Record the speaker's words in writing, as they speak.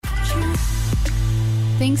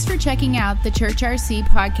Thanks for checking out the Church RC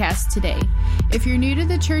podcast today. If you're new to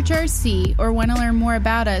the Church RC or want to learn more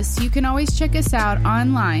about us, you can always check us out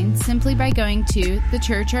online simply by going to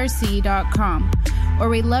thechurchrc.com. Or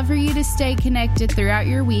we'd love for you to stay connected throughout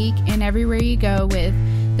your week and everywhere you go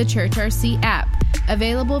with the Church RC app,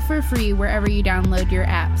 available for free wherever you download your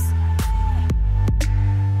apps.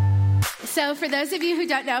 So for those of you who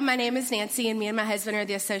don't know, my name is Nancy, and me and my husband are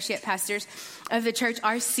the associate pastors of the Church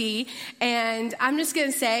RC. And I'm just going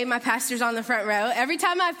to say my pastor's on the front row. Every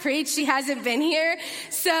time I've preached, she hasn't been here.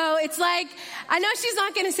 So it's like, I know she's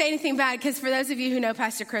not going to say anything bad, because for those of you who know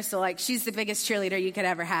Pastor Crystal, like, she's the biggest cheerleader you could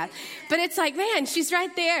ever have. But it's like, man, she's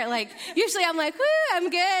right there. Like, usually I'm like, woo, I'm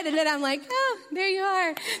good. And then I'm like, oh, there you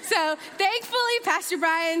are. So thankfully, Pastor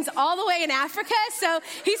Brian's all the way in Africa, so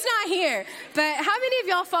he's not here. But how many of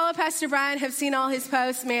y'all follow Pastor Brian, have seen all his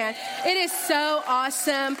posts? Man, it is so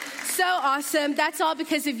awesome. So awesome. That's all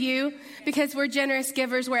because of you, because we're generous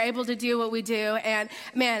givers. We're able to do what we do. And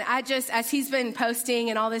man, as he's been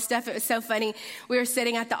posting and all this stuff, it was so funny. We were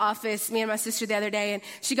sitting at the office, me and my sister, the other day, and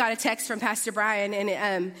she got a text from Pastor Brian,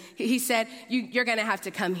 and he said, you're going to have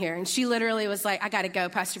to come here. And she literally was like, I got to go.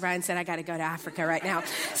 Pastor Brian said, I got to go to Africa right now.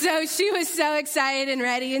 So she was so excited and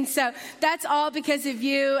ready. And so that's all because of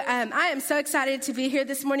you. I am so excited to be here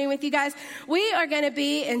this morning with you guys. We are going to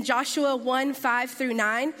be in Joshua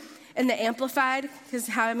 1:5-9. In the Amplified, because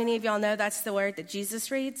how many of y'all know that's the word that Jesus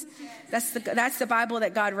reads? That's the Bible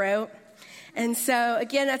that God wrote. And so,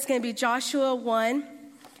 again, that's going to be Joshua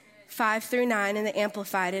 1:5-9 in the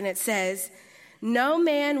Amplified. And it says, no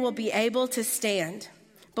man will be able to stand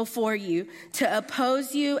before you to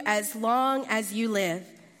oppose you as long as you live.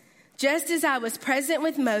 Just as I was present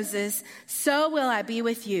with Moses, so will I be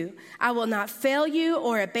with you. I will not fail you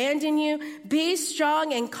or abandon you. Be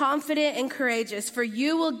strong and confident and courageous, for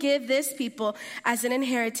you will give this people as an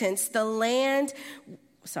inheritance the land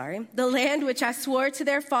which I swore to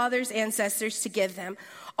their fathers' ancestors to give them.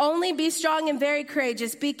 Only be strong and very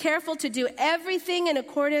courageous. Be careful to do everything in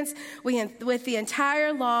accordance with the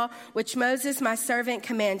entire law which Moses, my servant,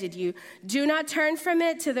 commanded you. Do not turn from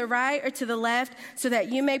it to the right or to the left, so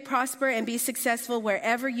that you may prosper and be successful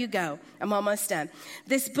wherever you go. I'm almost done.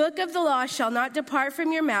 This book of the law shall not depart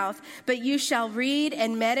from your mouth, but you shall read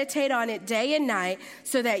and meditate on it day and night,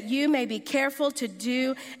 so that you may be careful to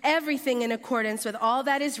do everything in accordance with all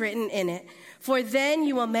that is written in it. For then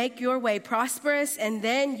you will make your way prosperous, and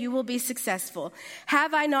then you will be successful.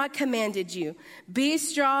 Have I not commanded you? Be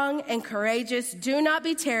strong and courageous. Do not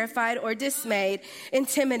be terrified or dismayed,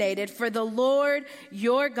 intimidated, for the Lord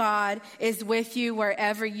your God is with you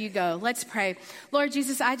wherever you go. Let's pray. Lord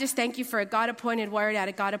Jesus, I just thank you for a God-appointed word at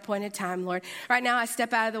a God-appointed time, Lord. Right now, I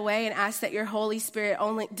step out of the way and ask that your Holy Spirit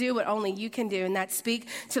only do what only you can do, and that's speak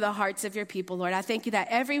to the hearts of your people, Lord. I thank you that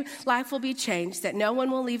every life will be changed, that no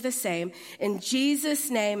one will leave the same. In Jesus'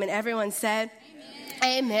 name, and everyone said,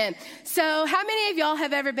 Amen. So how many of y'all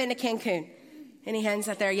have ever been to Cancun? Any hands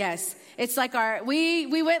out there? Yes. It's like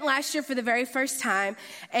we went last year for the very first time,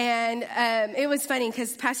 and it was funny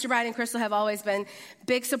because Pastor Brian and Crystal have always been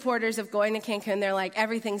big supporters of going to Cancun. They're like,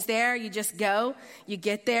 everything's there. You just go, you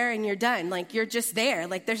get there, and you're done. Like, you're just there.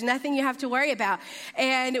 Like, there's nothing you have to worry about.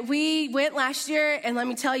 And we went last year, and let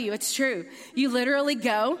me tell you, it's true. You literally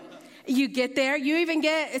go. You get there,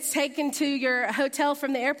 it's taken to your hotel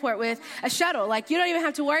from the airport with a shuttle. Like, you don't even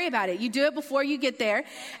have to worry about it. You do it before you get there,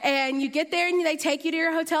 and you get there and they take you to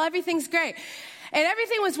your hotel. Everything's great. And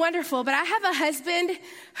everything was wonderful, but I have a husband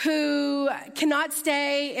who cannot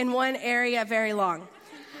stay in one area very long.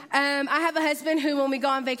 I have a husband who, when we go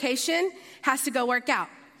on vacation, has to go work out.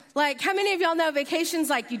 Like, how many of y'all know vacations,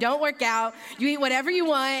 like, you don't work out, you eat whatever you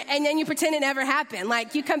want, and then you pretend it never happened.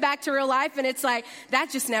 Like, you come back to real life, and it's like, that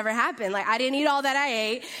just never happened. Like, I didn't eat all that I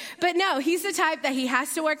ate. But no, he's the type that he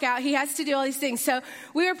has to work out. He has to do all these things. So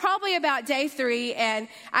we were probably about day 3, and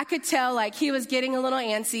I could tell, like, he was getting a little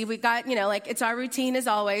antsy. We got, like, it's our routine as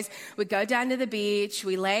always. We go down to the beach,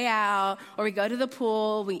 we lay out, or we go to the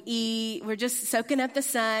pool, we eat. We're just soaking up the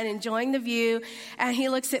sun, enjoying the view. And he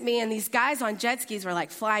looks at me, and these guys on jet skis were,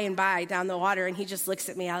 like, flying by down the water, and he just looks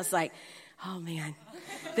at me. I was like, oh man,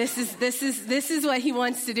 this is what he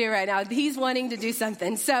wants to do right now. He's wanting to do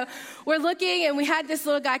something. So we're looking, and we had this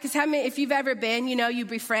little guy, because if you've ever been, you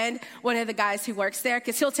befriend one of the guys who works there,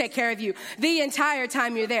 because he'll take care of you the entire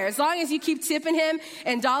time you're there. As long as you keep tipping him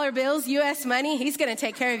in dollar bills, U.S. money, he's going to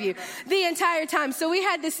take care of you the entire time. So we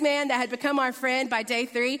had this man that had become our friend by day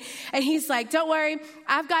 3, and he's like, don't worry,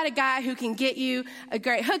 I've got a guy who can get you a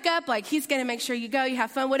great hookup. Like, he's going to make sure you go, you have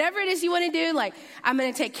fun, whatever it is you want to do, like, I'm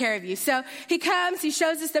going to take care of you. So he comes, he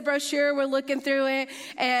shows us the brochure. We're looking through it,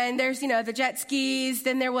 and there's, the jet skis.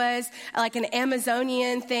 Then there was like an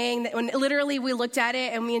Amazonian thing that when literally we looked at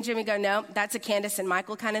it, and me and Jimmy go, no, that's a Candace and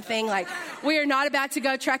Michael kind of thing. Like, we are not about to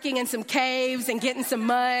go trekking in some caves and get in some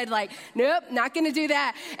mud. Like, nope, not going to do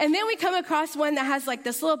that. And then we come across one that has like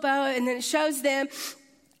this little boat, and then it shows them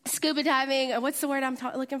scuba diving. What's the word I'm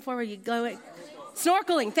looking for where you go?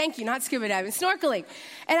 Snorkeling. Thank you. Not scuba diving. Snorkeling.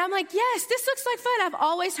 And I'm like, yes, this looks like fun. I've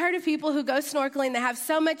always heard of people who go snorkeling. They have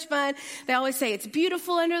so much fun. They always say it's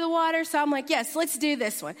beautiful under the water. So I'm like, yes, let's do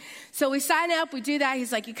this one. So we sign up. We do that.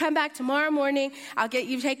 He's like, you come back tomorrow morning. I'll get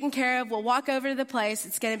you taken care of. We'll walk over to the place.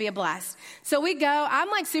 It's going to be a blast. So we go. I'm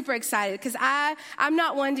like super excited because I'm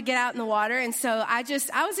not one to get out in the water. And so I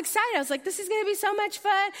was excited. I was like, this is going to be so much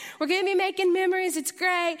fun. We're going to be making memories. It's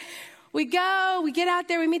great. We go, we get out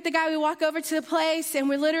there, we meet the guy, we walk over to the place, and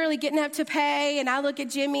we're literally getting up to pay, and I look at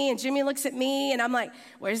Jimmy, and Jimmy looks at me, and I'm like,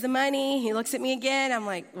 where's the money? He looks at me again, I'm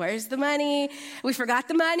like, where's the money? We forgot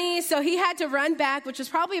the money, so he had to run back, which was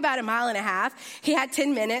probably about 1.5 miles. He had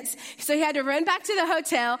 10 minutes, so he had to run back to the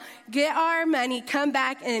hotel, get our money, come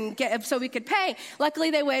back, and so we could pay.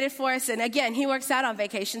 Luckily, they waited for us, and again, he works out on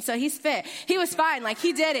vacation, so he's fit. He was fine, like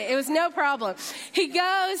he did it. It was no problem. He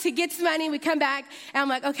goes, he gets the money, we come back, and I'm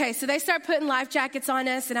like, okay, so they start putting life jackets on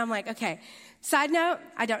us, and I'm like, okay. Side note,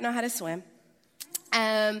 I don't know how to swim.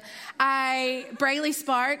 Braylee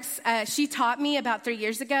Sparks, she taught me about 3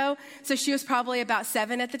 years ago. So she was probably about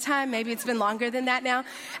 7 at the time. Maybe it's been longer than that now.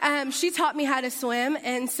 She taught me how to swim.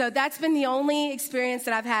 And so that's been the only experience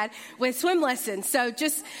that I've had with swim lessons. So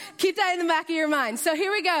just keep that in the back of your mind. So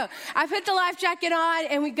here we go. I put the life jacket on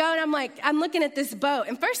and we go, and I'm looking at this boat.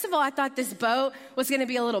 And first of all, I thought this boat was going to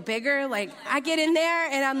be a little bigger. Like, I get in there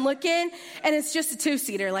and I'm looking, and it's just a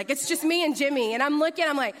 2-seater. Like, it's just me and Jimmy. And I'm looking,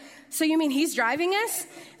 I'm like, so you mean he's driving us?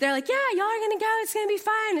 They're like, yeah, y'all are going to go. It's going to be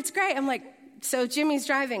fine. It's great. I'm like, so Jimmy's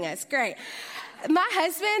driving us. Great. My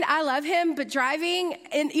husband, I love him, but driving,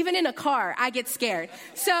 and even in a car, I get scared.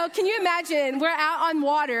 So can you imagine, we're out on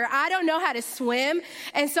water. I don't know how to swim.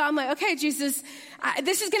 And so I'm like, okay, Jesus,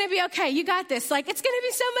 this is going to be okay. You got this. Like, it's going to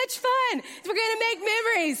be so much fun. We're going to make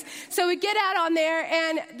memories. So we get out on there.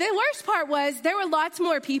 And the worst part was there were lots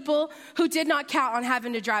more people who did not count on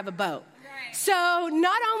having to drive a boat. So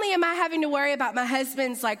not only am I having to worry about my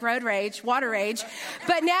husband's like road rage, water rage,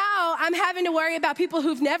 but now I'm having to worry about people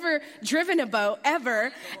who've never driven a boat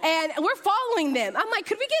ever, and we're following them. I'm like,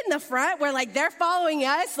 could we get in the front where like they're following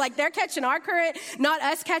us, like they're catching our current, not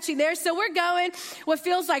us catching theirs? So we're going what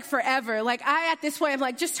feels like forever. Like at this point, I'm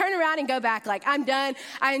like, just turn around and go back. Like, I'm done.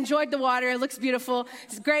 I enjoyed the water. It looks beautiful.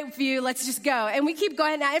 It's a great view. Let's just go. And we keep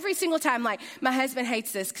going. Now every single time, like, my husband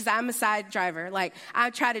hates this because I'm a side driver. Like, I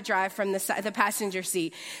try to drive from the passenger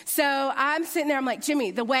seat. So I'm sitting there, I'm like, Jimmy,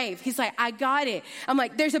 the wave. He's like, I got it. I'm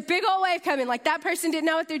like, there's a big old wave coming. Like, that person didn't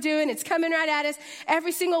know what they're doing. It's coming right at us.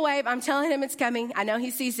 Every single wave, I'm telling him it's coming. I know he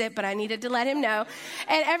sees it, but I needed to let him know.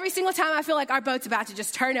 And every single time I feel like our boat's about to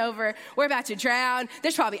just turn over. We're about to drown.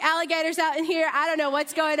 There's probably alligators out in here. I don't know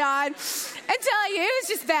what's going on. I'm telling you, it was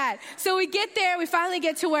just bad. So we get there. We finally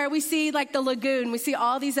get to where we see like the lagoon. We see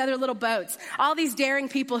all these other little boats, all these daring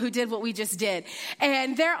people who did what we just did.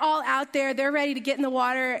 And they're all out there. They're ready to get in the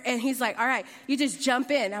water. And he's like, all right, you just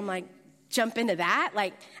jump in. I'm like, jump into that?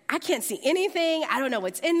 Like, I can't see anything. I don't know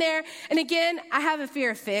what's in there. And again, I have a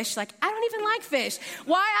fear of fish. Like, I don't even like fish.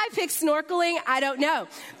 Why I picked snorkeling, I don't know.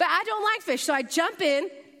 But I don't like fish. So I jump in.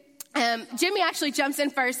 Jimmy actually jumps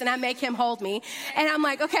in first, and I make him hold me. And I'm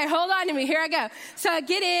like, okay, hold on to me. Here I go. So I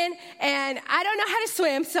get in, and I don't know how to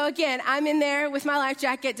swim. So again, I'm in there with my life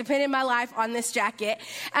jacket, depending my life on this jacket.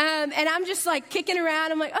 And I'm just like kicking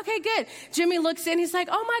around. I'm like, okay, good. Jimmy looks in. He's like,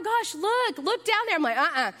 oh my gosh, look down there. I'm like,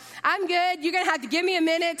 I'm good. You're going to have to give me a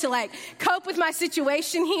minute to like cope with my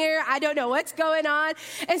situation here. I don't know what's going on.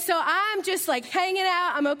 And so I'm just like hanging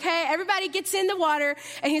out. I'm okay. Everybody gets in the water,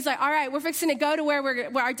 and he's like, all right, we're fixing to go to where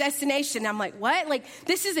our destination. I'm like, what? Like,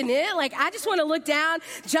 this isn't it? Like, I just want to look down,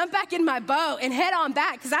 jump back in my boat, and head on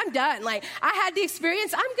back because I'm done. Like, I had the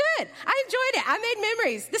experience. I'm good. I enjoyed it. I made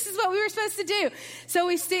memories. This is what we were supposed to do. So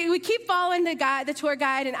we keep following the tour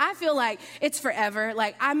guide, and I feel like it's forever.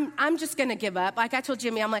 Like, I'm just going to give up. Like I told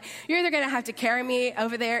Jimmy, I'm like, you're either going to have to carry me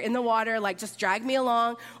over there in the water, like just drag me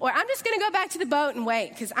along, or I'm just going to go back to the boat and wait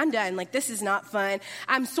because I'm done. Like, this is not fun.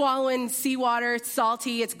 I'm swallowing seawater. It's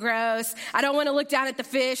salty. It's gross. I don't want to look down at the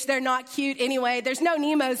fish. They're not cute anyway. There's no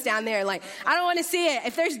Nemos down there. Like, I don't want to see it.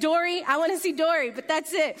 If there's Dory, I want to see Dory, but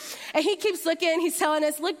that's it. And he keeps looking. He's telling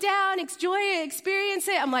us, look down, enjoy it, experience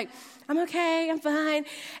it. I'm like, I'm okay, I'm fine.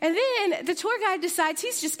 And then the tour guide decides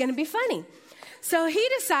he's just going to be funny. So he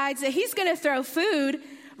decides that he's going to throw food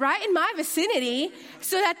right in my vicinity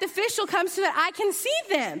so that the fish will come so that I can see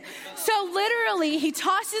them. So literally, he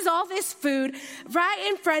tosses all this food right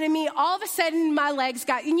in front of me. All of a sudden, my legs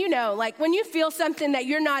got, and you know, like when you feel something that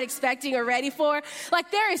you're not expecting or ready for, like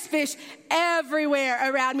there is fish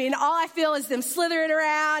everywhere around me. And all I feel is them slithering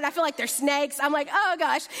around. I feel like they're snakes. I'm like, oh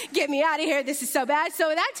gosh, get me out of here. This is so bad. So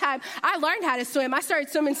at that time, I learned how to swim. I started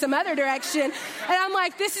swimming some other direction. And I'm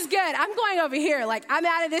like, this is good. I'm going over here. Like, I'm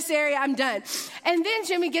out of this area. I'm done. And then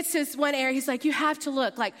Jimmy gets to this one area. He's like, you have to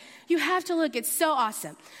look. Like, you have to look. It's so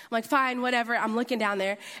awesome. I'm like, fine, whatever. I'm looking down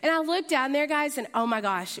there. And I looked down there, guys, and oh my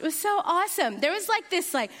gosh, it was so awesome. There was like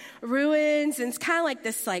this like ruins, and it's kind of like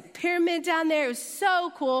this like pyramid down there. It was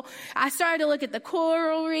so cool. I started to look at the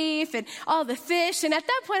coral reef and all the fish. And at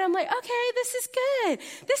that point, I'm like, okay, this is good.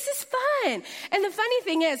 This is fun. And the funny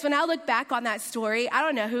thing is, when I look back on that story, I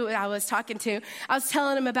don't know who I was talking to. I was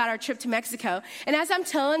telling him about our trip to Mexico. And as I'm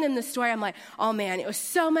telling him the story, I'm like, oh man, it was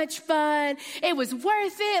so much fun. It was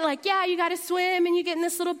worth it. Like, yeah, you got to swim and you get in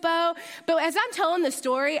this little boat. But as I'm telling the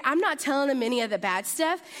story, I'm not telling him any of the bad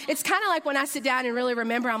stuff. It's kind of like when I sit down and really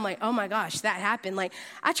remember, I'm like, oh my gosh, that happened. Like,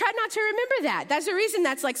 I tried not to remember that. That's the reason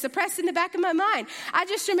that's like suppressed in the back of my mind. I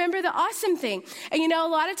just remember the awesome thing. And you know,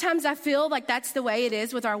 a lot of times I feel like that's the way it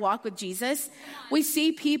is with our walk with Jesus. We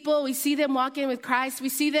see people, we see them walking with Christ. We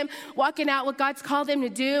see them walking out what God's called them to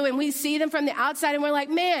do. And we see them from the outside and we're like,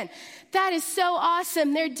 man, that is so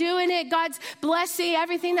awesome. They're doing it. God's blessing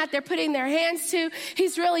everything that they're putting their hands to.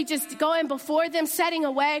 He's really just going before them, setting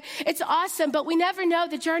a way. It's awesome, but we never know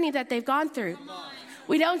the journey that they've gone through.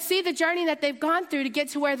 We don't see the journey that they've gone through to get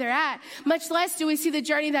to where they're at. Much less do we see the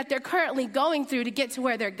journey that they're currently going through to get to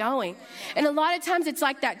where they're going. And a lot of times it's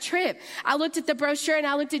like that trip. I looked at the brochure and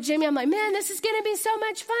I looked at Jimmy. I'm like, man, this is going to be so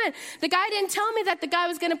much fun. The guy didn't tell me that the guy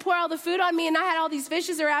was going to pour all the food on me and I had all these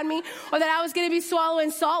fishes around me, or that I was going to be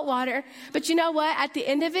swallowing salt water. But you know what? At the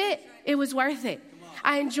end of it, it was worth it.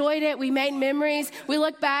 I enjoyed it. We made memories. We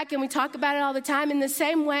look back and we talk about it all the time. In the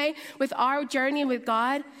same way with our journey with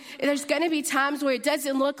God, there's going to be times where it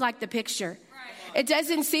doesn't look like the picture. It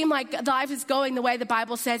doesn't seem like life is going the way the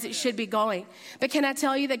Bible says it should be going. But can I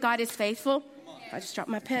tell you that God is faithful? I just dropped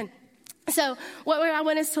my pen. So what I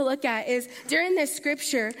want us to look at is during this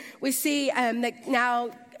scripture, we see that now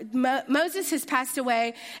Moses has passed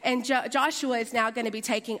away and Joshua is now going to be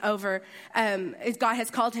taking over. God has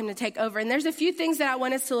called him to take over. And there's a few things that I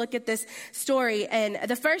want us to look at this story. And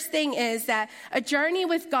the first thing is that a journey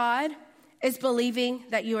with God is believing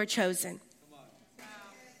that you are chosen.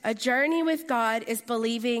 A journey with God is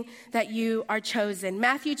believing that you are chosen.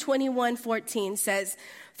 Matthew 21:14 says,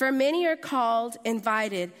 for many are called,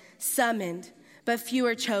 invited, summoned, but few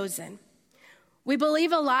are chosen. We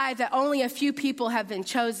believe a lie that only a few people have been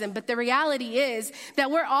chosen, but the reality is that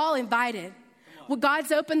we're all invited. Well,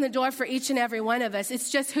 God's opened the door for each and every one of us.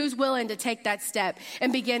 It's just who's willing to take that step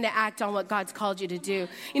and begin to act on what God's called you to do.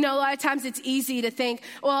 You know, a lot of times it's easy to think,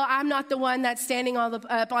 well, I'm not the one that's standing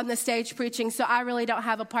up on the stage preaching, so I really don't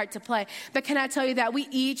have a part to play. But can I tell you that we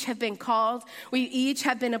each have been called. We each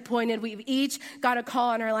have been appointed. We've each got a call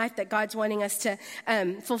on our life that God's wanting us to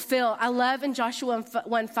fulfill. I love in Joshua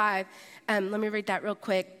 1:5. Let me read that real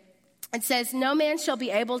quick. It says, no man shall be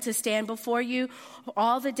able to stand before you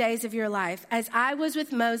all the days of your life. As I was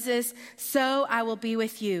with Moses, so I will be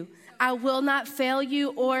with you. I will not fail you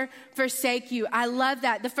or forsake you. I love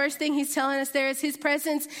that. The first thing he's telling us there is his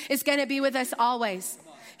presence is going to be with us always.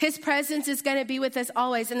 His presence is going to be with us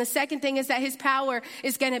always. And the second thing is that his power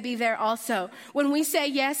is going to be there also. When we say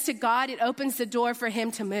yes to God, it opens the door for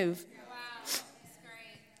him to move.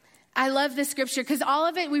 I love this scripture because all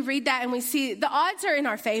of it, we read that and we see the odds are in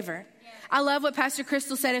our favor. I love what Pastor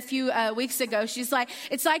Crystal said a few weeks ago. She's like,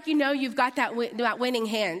 it's like, you know, you've got that winning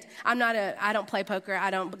hand. I don't play poker.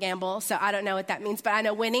 I don't gamble. So I don't know what that means, but I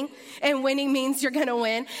know winning, and winning means you're going to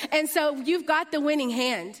win. And so you've got the winning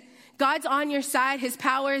hand. God's on your side. His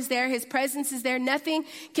power is there. His presence is there. Nothing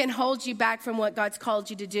can hold you back from what God's called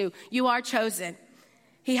you to do. You are chosen.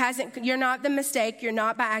 You're not the mistake. You're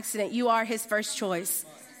not by accident. You are his first choice.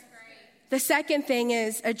 The second thing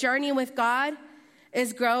is a journey with God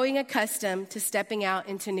is growing accustomed to stepping out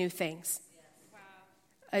into new things.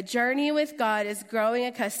 A journey with God is growing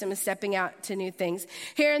accustomed to stepping out to new things.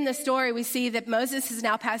 Here in the story, we see that Moses has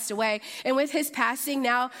now passed away. And with his passing,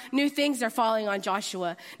 now new things are falling on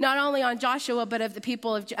Joshua. Not only on Joshua, but of the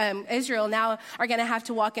people of Israel now are going to have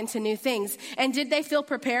to walk into new things. And did they feel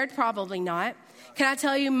prepared? Probably not. Can I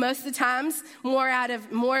tell you, most of the times,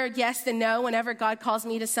 more yes than no, whenever God calls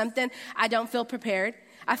me to something, I don't feel prepared.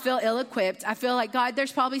 I feel ill-equipped. I feel like, God,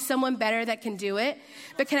 there's probably someone better that can do it.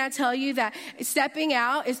 But can I tell you that stepping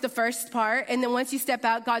out is the first part. And then once you step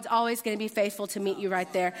out, God's always going to be faithful to meet you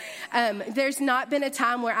right there. There's not been a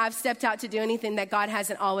time where I've stepped out to do anything that God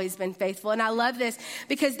hasn't always been faithful. And I love this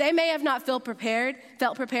because they may have not felt prepared,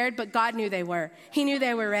 but God knew they were. He knew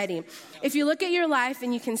they were ready. If you look at your life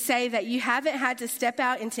and you can say that you haven't had to step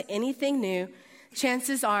out into anything new,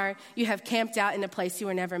 chances are you have camped out in a place you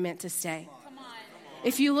were never meant to stay.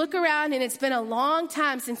 If you look around and it's been a long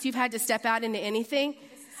time since you've had to step out into anything,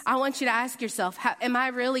 I want you to ask yourself, am I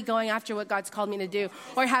really going after what God's called me to do?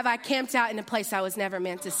 Or have I camped out in a place I was never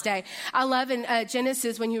meant to stay? I love in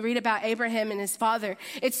Genesis when you read about Abraham and his father,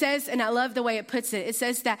 it says, and I love the way it puts it, it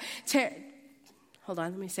says that, hold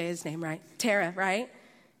on, let me say his name right. Terah, right?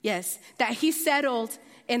 Yes, that he settled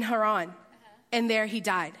in Haran and there he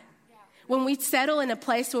died. When we settle in a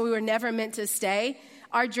place where we were never meant to stay,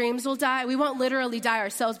 our dreams will die. We won't literally die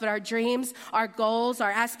ourselves, but our dreams, our goals,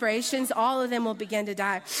 our aspirations, all of them will begin to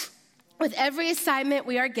die. With every assignment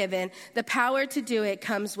we are given, the power to do it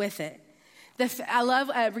comes with it. I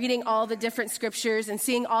love reading all the different scriptures and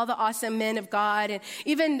seeing all the awesome men of God, and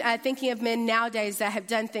even thinking of men nowadays that have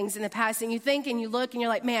done things in the past. And you think and you look and you're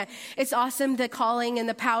like, man, it's awesome the calling and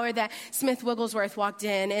the power that Smith Wigglesworth walked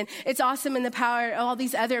in. And it's awesome in the power all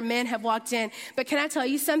these other men have walked in. But can I tell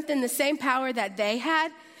you something? The same power that they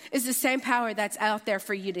had is the same power that's out there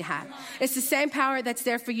for you to have. It's the same power that's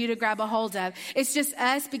there for you to grab a hold of. It's just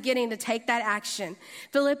us beginning to take that action.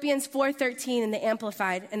 Philippians 4:13 in the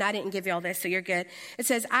Amplified, and I didn't give you all this, so you're good. It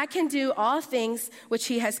says, I can do all things which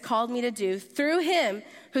he has called me to do through him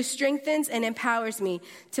who strengthens and empowers me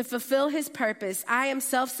to fulfill his purpose. I am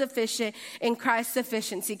self-sufficient in Christ's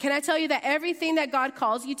sufficiency. Can I tell you that everything that God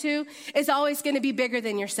calls you to is always going to be bigger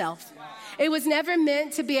than yourself? It was never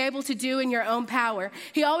meant to be able to do in your own power.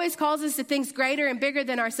 He always calls us to things greater and bigger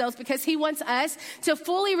than ourselves because he wants us to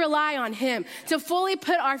fully rely on him, to fully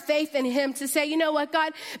put our faith in him, to say, you know what,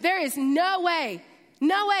 God, there is no way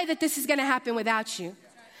that this is going to happen without you.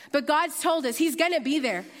 But God's told us he's going to be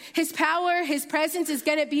there. His power, his presence is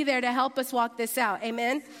going to be there to help us walk this out.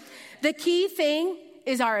 Amen. The key thing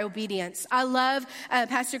is our obedience. I love,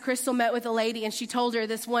 Pastor Crystal met with a lady and she told her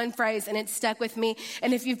this one phrase and it stuck with me.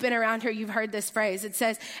 And if you've been around her, you've heard this phrase. It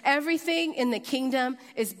says, everything in the kingdom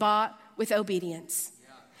is bought with obedience.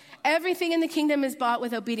 Everything in the kingdom is bought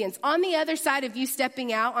with obedience. On the other side of you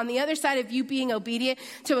stepping out, on the other side of you being obedient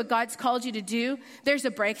to what God's called you to do, there's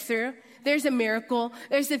a breakthrough. There's a miracle.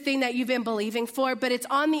 There's the thing that you've been believing for, but it's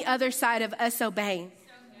on the other side of us obeying.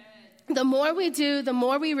 The more we do, the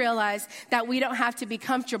more we realize that we don't have to be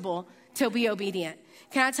comfortable to be obedient.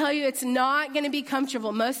 Can I tell you, it's not going to be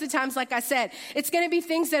comfortable. Most of the times, like I said, it's going to be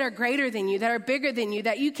things that are greater than you, that are bigger than you,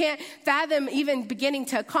 that you can't fathom even beginning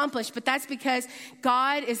to accomplish. But that's because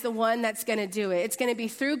God is the one that's going to do it. It's going to be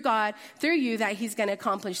through God, through you, that he's going to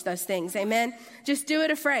accomplish those things. Amen? Just do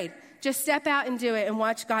it afraid. Just step out and do it and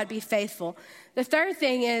watch God be faithful. The third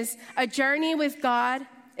thing is a journey with God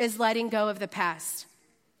is letting go of the past.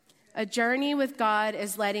 A journey with God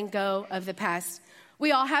is letting go of the past.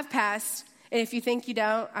 We all have past. And if you think you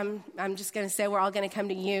don't, I'm just going to say we're all going to come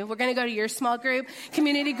to you. We're going to go to your small group,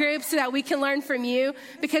 community group, so that we can learn from you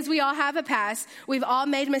because we all have a past. We've all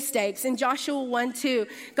made mistakes. In Joshua 1:2,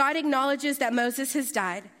 God acknowledges that Moses has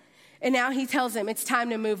died. And now he tells them it's time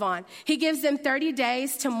to move on. He gives them 30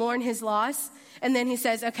 days to mourn his loss. And then he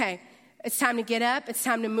says, okay, it's time to get up. It's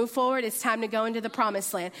time to move forward. It's time to go into the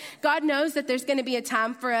promised land. God knows that there's going to be a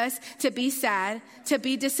time for us to be sad, to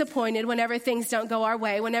be disappointed whenever things don't go our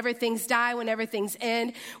way, whenever things die, whenever things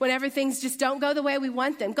end, whenever things just don't go the way we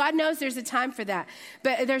want them. God knows there's a time for that.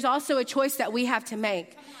 But there's also a choice that we have to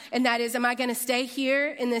make. And that is, am I going to stay here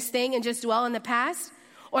in this thing and just dwell in the past?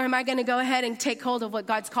 Or am I going to go ahead and take hold of what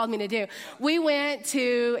God's called me to do? We went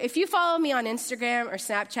to, if you follow me on Instagram or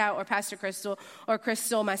Snapchat or Pastor Crystal or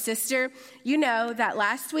Crystal, my sister, you know that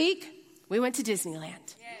last week we went to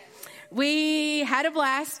Disneyland. We had a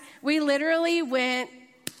blast. We literally went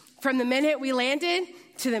from the minute we landed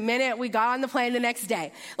to the minute we got on the plane the next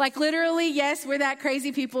day. Like literally, yes, we're that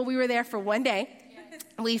crazy people. We were there for one day.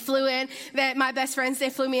 We flew in. My best friends,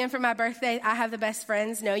 they flew me in for my birthday. I have the best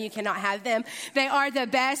friends. No, you cannot have them. They are the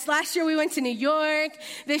best. Last year we went to New York.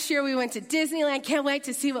 This year we went to Disneyland. Can't wait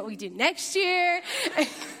to see what we do next year.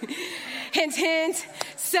 Hint, hint.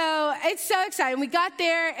 So it's so exciting. We got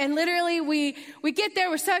there, and literally we get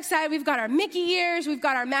there. We're so excited. We've got our Mickey ears. We've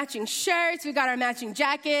got our matching shirts. We've got our matching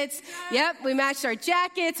jackets. Yep, we matched our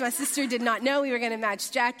jackets. My sister did not know we were going to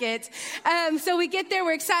match jackets. So we get there.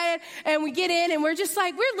 We're excited, and we get in, and we're just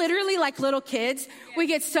like, we're literally like little kids. We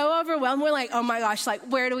get so overwhelmed. We're like, oh my gosh, like,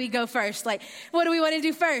 where do we go first? Like, what do we want to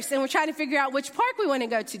do first? And we're trying to figure out which park we want to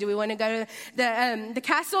go to. Do we want to go to the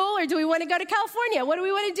castle, or do we want to go to California? What do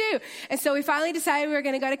we want to do? And so we finally decided we were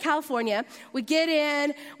going to go to California. We get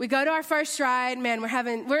in, we go to our first ride. Man, we're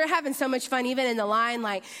having so much fun, even in the line.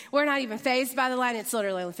 Like, we're not even fazed by the line. It's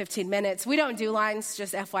literally only 15 minutes. We don't do lines,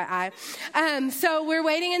 just FYI. So we're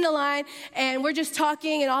waiting in the line, and we're just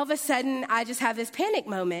talking, and all of a sudden, I just have this panic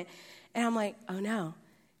moment. And I'm like, oh no.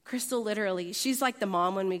 Crystal literally, she's like the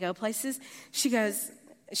mom when we go places. She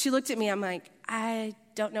looked at me, I'm like, I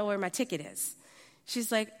don't know where my ticket is.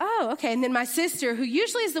 She's like, oh, okay. And then my sister, who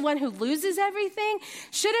usually is the one who loses everything,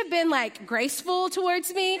 should have been like graceful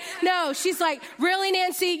towards me. No, she's like, really,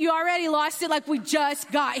 Nancy, you already lost it. Like, we just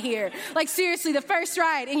got here. Like, seriously, the first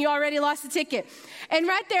ride, and you already lost the ticket. And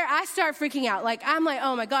right there, I start freaking out. Like, I'm like,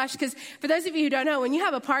 oh my gosh. Because for those of you who don't know, when you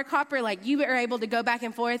have a park hopper, like, you are able to go back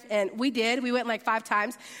and forth. And we did. We went like 5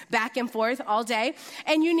 times back and forth all day.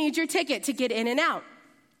 And you need your ticket to get in and out.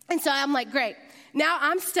 And so I'm like, great. Now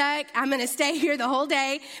I'm stuck. I'm going to stay here the whole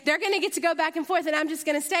day. They're going to get to go back and forth, and I'm just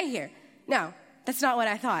going to stay here. No, that's not what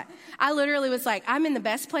I thought. I literally was like, I'm in the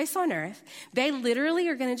best place on earth. They literally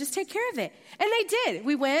are going to just take care of it. And they did.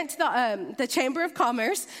 We went to the Chamber of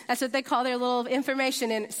Commerce. That's what they call their little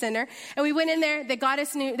information center. And we went in there. They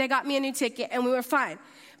got me a new ticket, and we were fine.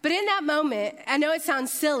 But in that moment, I know it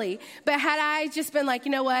sounds silly, but had I just been like,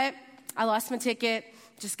 you know what? I lost my ticket.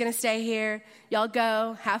 Just going to stay here. Y'all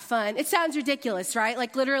go, have fun. It sounds ridiculous, right?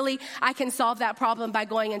 Like, literally, I can solve that problem by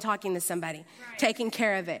going and talking to somebody, taking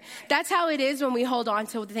care of it. That's how it is when we hold on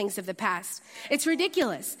to the things of the past. It's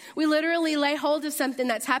ridiculous. We literally lay hold of something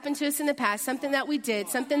that's happened to us in the past, something that we did,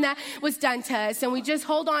 something that was done to us, and we just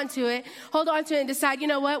hold on to it and decide, you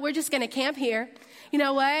know what? We're just going to camp here. You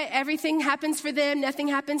know what? Everything happens for them. Nothing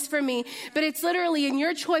happens for me. But it's literally in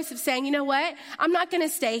your choice of saying, you know what? I'm not going to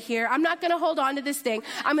stay here. I'm not going to hold on to this thing.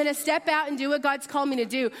 I'm going to step out and do what God's called me to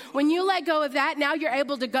do. When you let go of that, now you're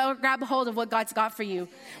able to go grab a hold of what God's got for you,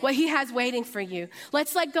 what he has waiting for you.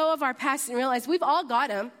 Let's let go of our past and realize we've all got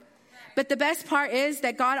them. But the best part is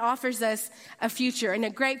that God offers us a future, and a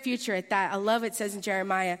great future at that. I love it says in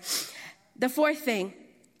Jeremiah. The fourth thing,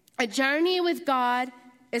 a journey with God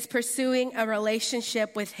is pursuing a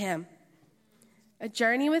relationship with him. A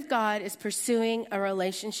journey with God is pursuing a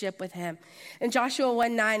relationship with him. In Joshua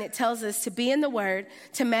 1:9, it tells us to be in the word,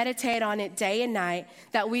 to meditate on it day and night,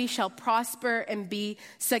 that we shall prosper and be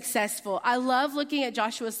successful. I love looking at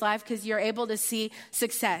Joshua's life because you're able to see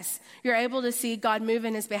success. You're able to see God move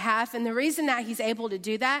in his behalf. And the reason that he's able to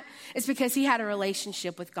do that is because he had a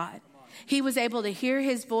relationship with God. He was able to hear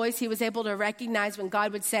his voice. He was able to recognize when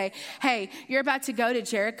God would say, hey, you're about to go to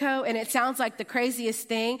Jericho, and it sounds like the craziest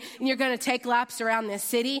thing, and you're going to take laps around this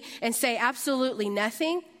city and say absolutely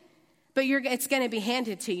nothing, but it's going to be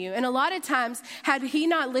handed to you. And a lot of times, had he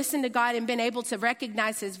not listened to God and been able to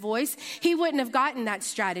recognize his voice, he wouldn't have gotten that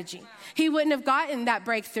strategy. He wouldn't have gotten that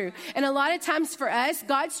breakthrough. And a lot of times for us,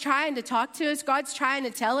 God's trying to talk to us. God's trying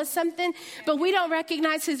to tell us something, but we don't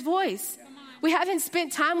recognize his voice. We haven't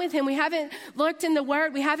spent time with him. We haven't looked in the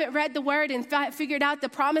word. We haven't read the word and figured out the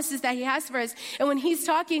promises that he has for us. And when he's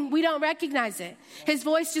talking, we don't recognize it. His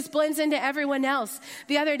voice just blends into everyone else.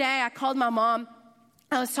 The other day, I called my mom.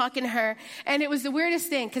 I was talking to her, and it was the weirdest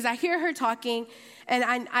thing because I hear her talking, and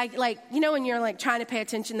I like, you know, when you're like trying to pay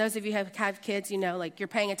attention, those of you who have kids, you know, like you're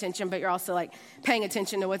paying attention, but you're also like paying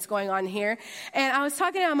attention to what's going on here. And I was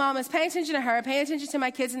talking to my mom, I was paying attention to her, paying attention to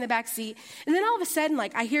my kids in the back seat. And then all of a sudden,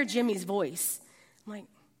 like I hear Jimmy's voice. I'm like,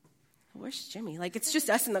 where's Jimmy? Like, it's just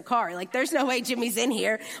us in the car. Like, there's no way Jimmy's in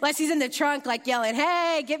here unless he's in the trunk, like yelling,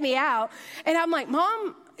 hey, get me out. And I'm like,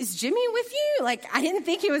 Mom, is Jimmy with you? Like, I didn't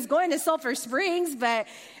think he was going to Sulphur Springs, but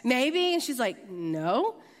maybe. And she's like,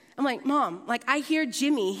 no. I'm like, Mom, like I hear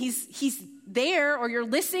Jimmy. He's there, or you're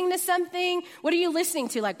listening to something. What are you listening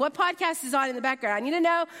to? Like, what podcast is on in the background? I need to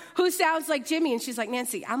know who sounds like Jimmy. And she's like,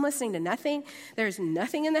 Nancy, I'm listening to nothing. There's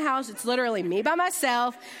nothing in the house. It's literally me by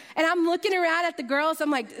myself. And I'm looking around at the girls.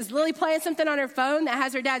 I'm like, is Lily playing something on her phone that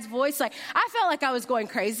has her dad's voice? Like, I felt like I was going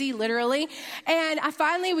crazy, literally. And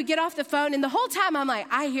we get off the phone, and the whole time I'm like,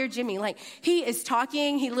 I hear Jimmy. Like, he is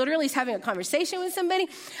talking. He literally is having a conversation with somebody.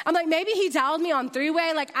 I'm like, maybe he dialed me on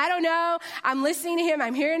three-way. Like, I don't know. I'm listening to him.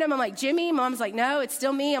 I'm hearing him. I'm like, Jimmy. Mom's like, no, it's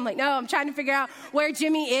still me. I'm like, no, I'm trying to figure out where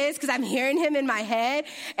Jimmy is because I'm hearing him in my head.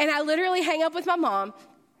 And I literally hang up with my mom.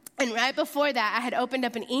 And right before that, I had opened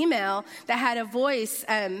up an email that had a voice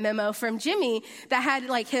memo from Jimmy that had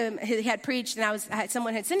he had preached, and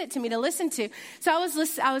someone had sent it to me to listen to. So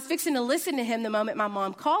I was fixing to listen to him the moment my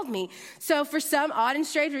mom called me. So for some odd and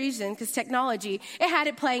strange reason, because technology, it had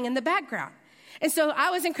it playing in the background. And so I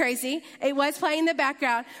wasn't crazy. It was playing in the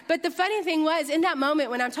background. But the funny thing was, in that moment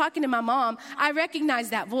when I'm talking to my mom, I recognized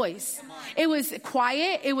that voice. It was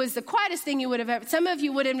quiet. It was the quietest thing you would have ever, some of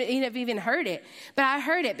you wouldn't have even heard it. But I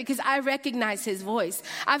heard it because I recognized his voice.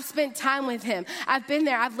 I've spent time with him. I've been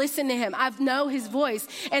there. I've listened to him. I know his voice.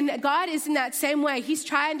 And God is in that same way. He's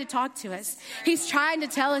trying to talk to us. He's trying to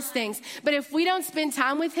tell us things. But if we don't spend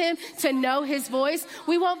time with him to know his voice,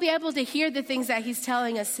 we won't be able to hear the things that he's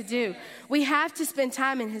telling us to do. We have to spend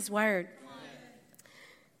time in his word.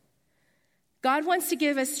 God wants to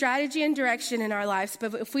give us strategy and direction in our lives,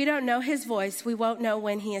 but if we don't know his voice, we won't know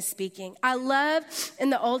when he is speaking. I love in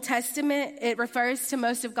the Old Testament, it refers to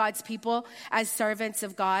most of God's people as servants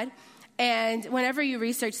of God. And whenever you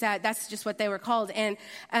research that, that's just what they were called. And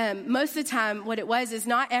most of the time, what it was is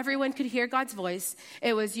not everyone could hear God's voice.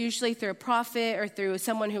 It was usually through a prophet or through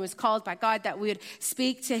someone who was called by God that would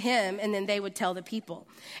speak to him, and then they would tell the people.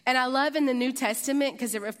 And I love in the New Testament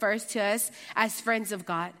because it refers to us as friends of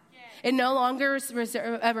God. It no longer refers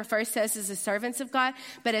to us as the servants of God,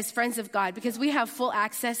 but as friends of God, because we have full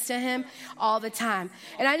access to him all the time.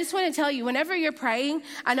 And I just want to tell you, whenever you're praying,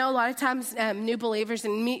 I know a lot of times new believers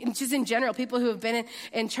and me, just in general, people who have been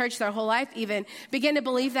in church their whole life even, begin to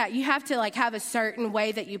believe that you have to have a certain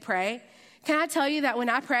way that you pray. Can I tell you that when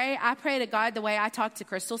I pray to God the way I talk to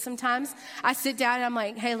Crystal sometimes. I sit down and I'm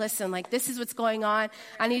like, hey, listen, this is what's going on.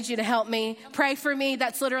 I need you to help me. Pray for me.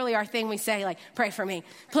 That's literally our thing we say, pray for me.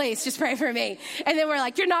 Please, just pray for me. And then we're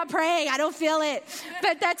like, you're not praying. I don't feel it.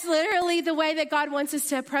 But that's literally the way that God wants us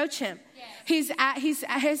to approach him. We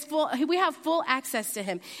have full access to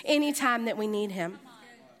him anytime that we need him.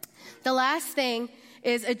 The last thing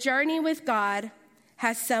is a journey with God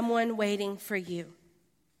has someone waiting for you.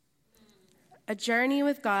 A journey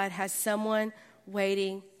with God has someone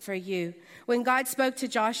waiting for you. When God spoke to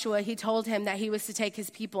Joshua, he told him that he was to take his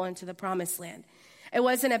people into the promised land. It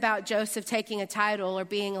wasn't about Joseph taking a title or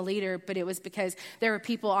being a leader, but it was because there were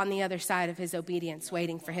people on the other side of his obedience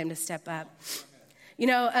waiting for him to step up.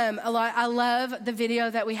 I love the video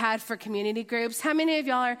that we had for community groups. How many of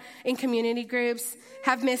y'all are in community groups?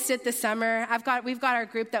 Have missed it this summer? We've got our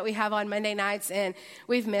group that we have on Monday nights, and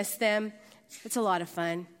we've missed them. It's a lot of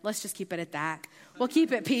fun. Let's just keep it at that. We'll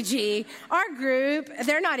keep it PG. Our group,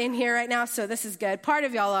 they're not in here right now, so this is good. Part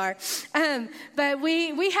of y'all are. But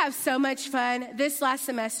we have so much fun. This last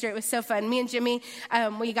semester, it was so fun. Me and Jimmy,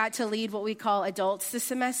 we got to lead what we call adults this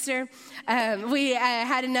semester. We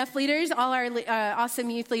had enough leaders. All our awesome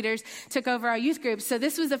youth leaders took over our youth group. So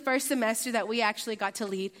this was the first semester that we actually got to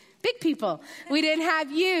lead big people. We didn't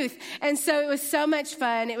have youth. And so it was so much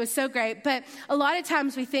fun. It was so great. But a lot of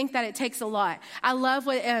times we think that it takes a lot. I love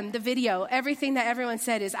what the video, everything that everyone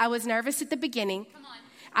said is, I was nervous at the beginning.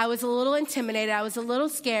 I was a little intimidated. I was a little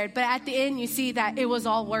scared. But at the end, you see that it was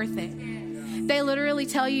all worth it. They literally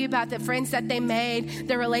tell you about the friends that they made,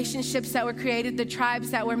 the relationships that were created, the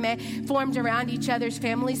tribes that were formed around each other's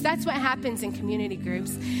families. That's what happens in community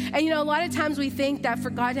groups. And, a lot of times we think that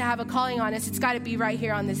for God to have a calling on us, it's got to be right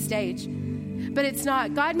here on this stage. But it's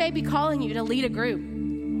not. God may be calling you to lead a group.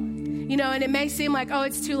 And it may seem like, oh,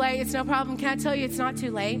 it's too late. It's no problem. Can I tell you it's not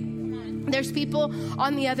too late? There's people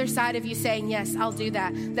on the other side of you saying, yes, I'll do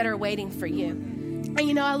that are waiting for you.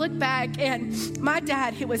 And, I look back, and my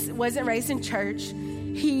dad, he wasn't raised in church.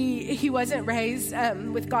 He wasn't raised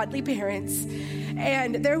with godly parents.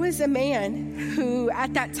 And there was a man who,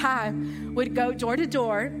 at that time, would go door to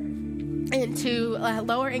door into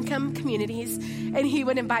lower income communities, and he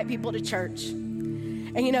would invite people to church.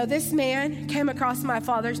 And, this man came across my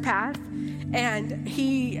father's path, and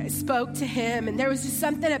he spoke to him, and there was just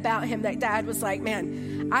something about him that Dad was like,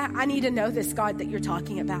 man, I need to know this God that you're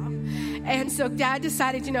talking about. And so Dad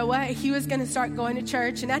decided, he was going to start going to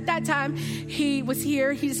church. And at that time, he was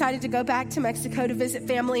here. He decided to go back to Mexico to visit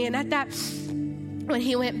family. And when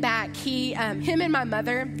he went back, him and my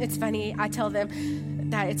mother, it's funny, I tell them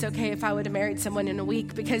that it's okay if I would have married someone in a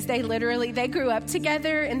week, because they grew up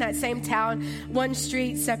together in that same town. One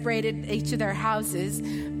street separated each of their houses.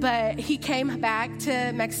 But he came back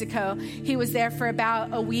to Mexico. He was there for about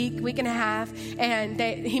a week and a half, and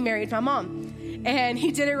he married my mom. And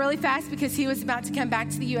he did it really fast because he was about to come back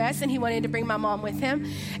to the U.S. and he wanted to bring my mom with him.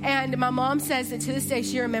 And my mom says that to this day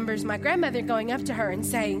she remembers my grandmother going up to her and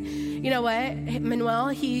saying, you know what, Manuel,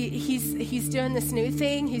 he's doing this new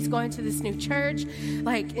thing. He's going to this new church.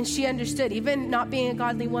 And she understood, even not being a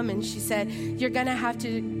godly woman, she said, you're going to have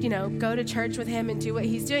to, go to church with him and do what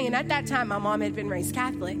he's doing. And at that time, my mom had been raised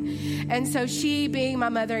Catholic. And so she, being my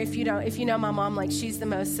mother, if you know my mom, she's the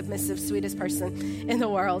most submissive, sweetest person in the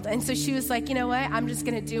world. And so she was like, you know what, I'm just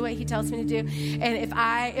going to do what he tells me to do. And if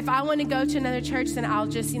I want to go to another church, then I'll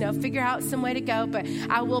just, figure out some way to go, but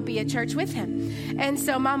I will be at church with him. And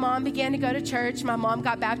so my mom began to go to church. My mom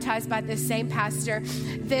got baptized by this same pastor.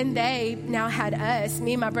 Then they now had us,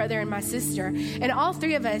 me, my brother, and my sister. And all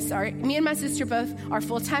three of us me and my sister both are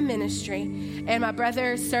full-time ministry. And my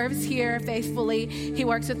brother serves here faithfully. He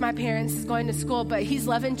works with my parents, is going to school, but he's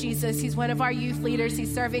loving Jesus. He's one of our youth leaders.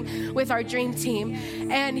 He's serving with our dream team.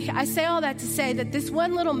 And I say all that to say that this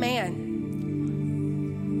one little man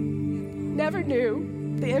never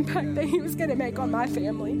knew the impact that he was going to make on my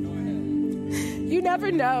family. You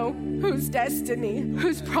never know whose destiny,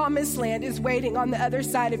 whose promised land is waiting on the other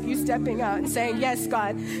side of you stepping out and saying, yes,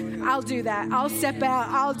 God, I'll do that. I'll step out.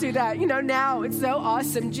 I'll do that. Now it's so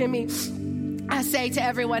awesome, Jimmy. I say to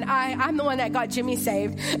everyone, I'm the one that got Jimmy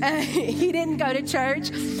saved. He didn't go to church.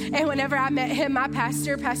 And whenever I met him, my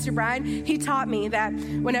pastor, Pastor Brian, he taught me that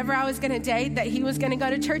whenever I was going to date, that he was going to go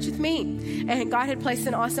to church with me. And God had placed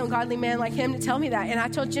an awesome, godly man like him to tell me that. And I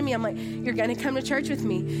told Jimmy, I'm like, you're going to come to church with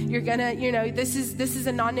me. You're going to, this is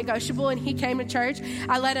a non-negotiable. And he came to church.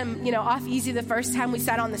 I let him, off easy the first time we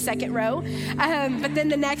sat on the second row. But then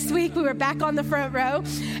the next week we were back on the front row.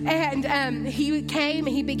 And he came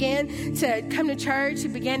and he began to come to church. He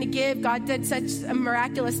began to give. God did such a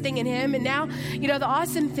miraculous thing in him. And now, the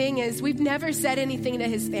awesome thing is we've never said anything to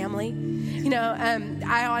his family.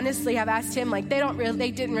 I honestly have asked him,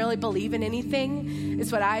 they didn't really believe in anything,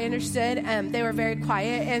 is what I understood. They were very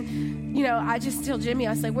quiet. And, I just told Jimmy,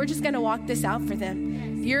 I was like, we're just going to walk this out for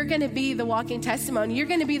them. You're going to be the walking testimony. You're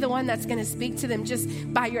going to be the one that's going to speak to them just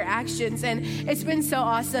by your actions. And it's been so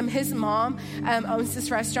awesome. His mom owns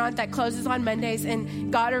this restaurant that closes on Mondays,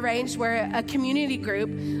 and God arranged where a community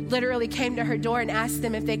group literally came to her door and asked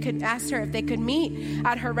her if they could meet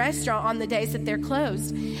at her restaurant on the days that they're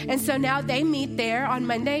closed. And so now they meet there on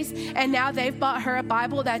Mondays, and now they've bought her a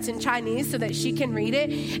Bible that's in Chinese so that she can read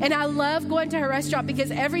it. And I love going to her restaurant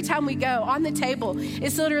because every time we go, on the table,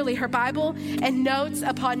 it's literally her Bible and notes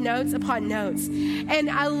upon notes upon notes. And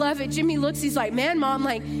I love it. Jimmy looks, he's like, man, Mom,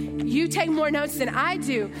 you take more notes than I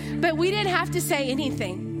do. But we didn't have to say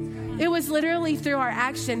anything. It was literally through our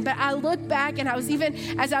action. But I look back, and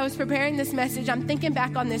as I was preparing this message, I'm thinking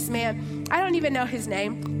back on this man. I don't even know his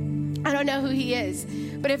name. I don't know who he is.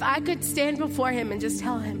 But if I could stand before him and just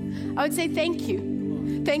tell him, I would say, thank you.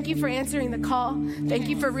 Thank you for answering the call. Thank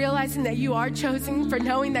you for realizing that you are chosen, for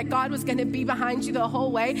knowing that God was going to be behind you the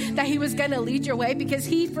whole way, that he was going to lead your way, because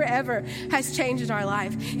he forever has changed our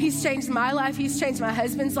life. He's changed my life. He's changed my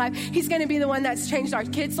husband's life. He's going to be the one that's changed our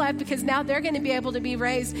kids' life, because now they're going to be able to be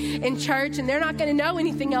raised in church, and they're not going to know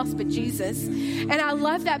anything else but Jesus. And I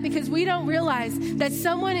love that, because we don't realize that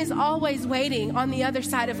someone is always waiting on the other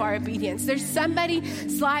side of our obedience. There's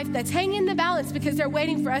somebody's life that's hanging in the balance because they're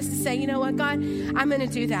waiting for us to say, you know what, God, I'm going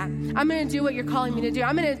to do that. I'm going to do what you're calling me to do.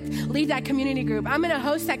 I'm going to lead that community group. I'm going to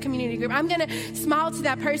host that community group. I'm going to smile to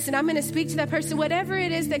that person. I'm going to speak to that person. Whatever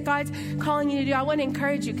it is that God's calling you to do, I want to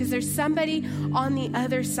encourage you, because there's somebody on the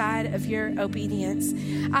other side of your obedience.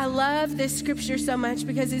 I love this scripture so much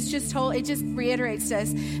because it just reiterates to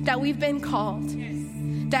us that we've been called,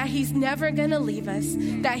 that he's never going to leave us,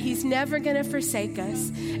 that he's never going to forsake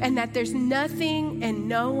us, and that there's nothing and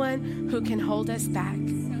no one who can hold us back.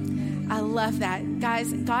 I love that.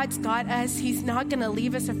 Guys, God's got us. He's not going to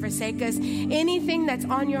leave us or forsake us. Anything that's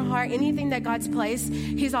on your heart, anything that God's placed,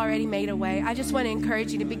 he's already made a way. I just want to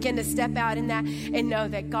encourage you to begin to step out in that and know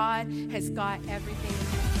that God has got everything.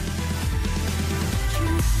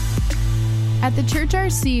 At the Church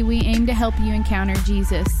RC, we aim to help you encounter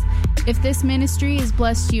Jesus. If this ministry has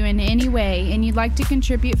blessed you in any way and you'd like to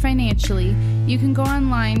contribute financially, you can go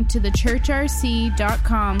online to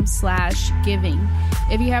thechurchrc.com/giving.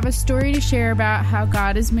 If you have a story to share about how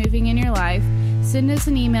God is moving in your life, send us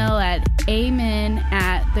an email at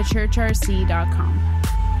amen@thechurchrc.com.